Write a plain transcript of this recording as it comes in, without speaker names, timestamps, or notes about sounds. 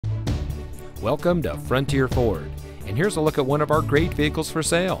Welcome to Frontier Ford, and here's a look at one of our great vehicles for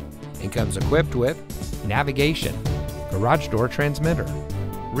sale. It comes equipped with navigation, garage door transmitter,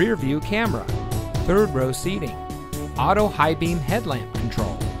 rear view camera, third row seating, auto high beam headlamp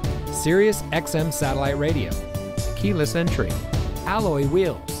control, Sirius XM satellite radio, keyless entry, alloy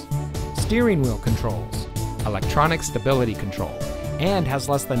wheels, steering wheel controls, electronic stability control, and has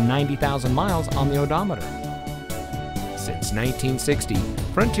less than 90,000 miles on the odometer. Since 1960,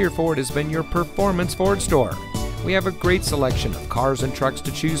 Frontier Ford has been your performance Ford store. We have a great selection of cars and trucks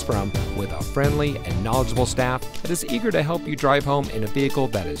to choose from with a friendly and knowledgeable staff that is eager to help you drive home in a vehicle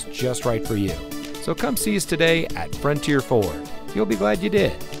that is just right for you. So come see us today at Frontier Ford. You'll be glad you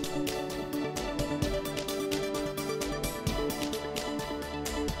did.